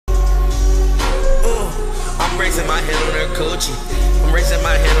raising my hand on her coochie. I'm raising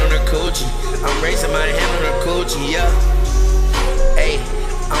my hand on her coochie. I'm raising my hand on her coochie, yeah. Hey,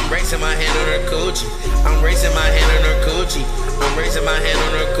 I'm raising my hand on her coochie. I'm raising my hand on her coochie. I'm raising my hand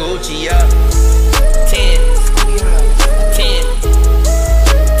on her coochie, yeah. 10, 10,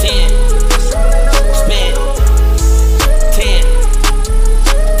 10, spin. 10,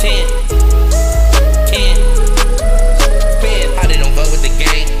 10, 10, spin. How they don't fuck with the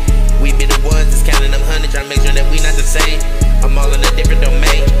game? We be the ones that's counting them hundreds, trying to make sure that we not the same. I'm all in a different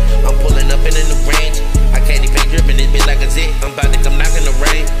domain. I'm pulling up in a new range. I can't even dripping this bitch like a zit. I'm about to come knocking the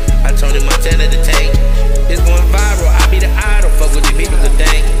rain. I told him Montana to take. It's going viral. I be the idol. Fuck with these people could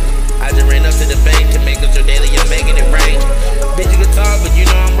think. I just ran up to the bank to make up so daily I'm making it rain. Bitch, you can talk, but you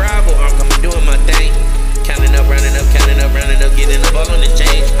know I'm rival. I'm coming doing my thing. Counting up, rounding up, counting up, rounding up, getting the ball on the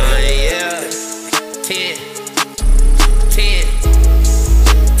change. Yeah. 10, 10,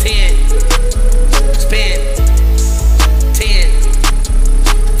 10, spin. 10,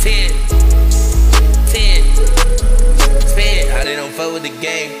 10, 10, spin. How they don't fuck with the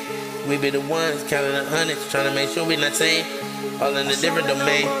game? We be the ones counting the hundreds, trying to make sure we not same. All in a different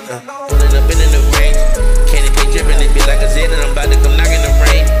domain. Pulling up in a new range. Candy paint dripping, it be like a zit, and I'm about to come knocking the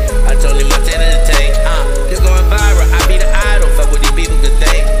rain. I told him Montana to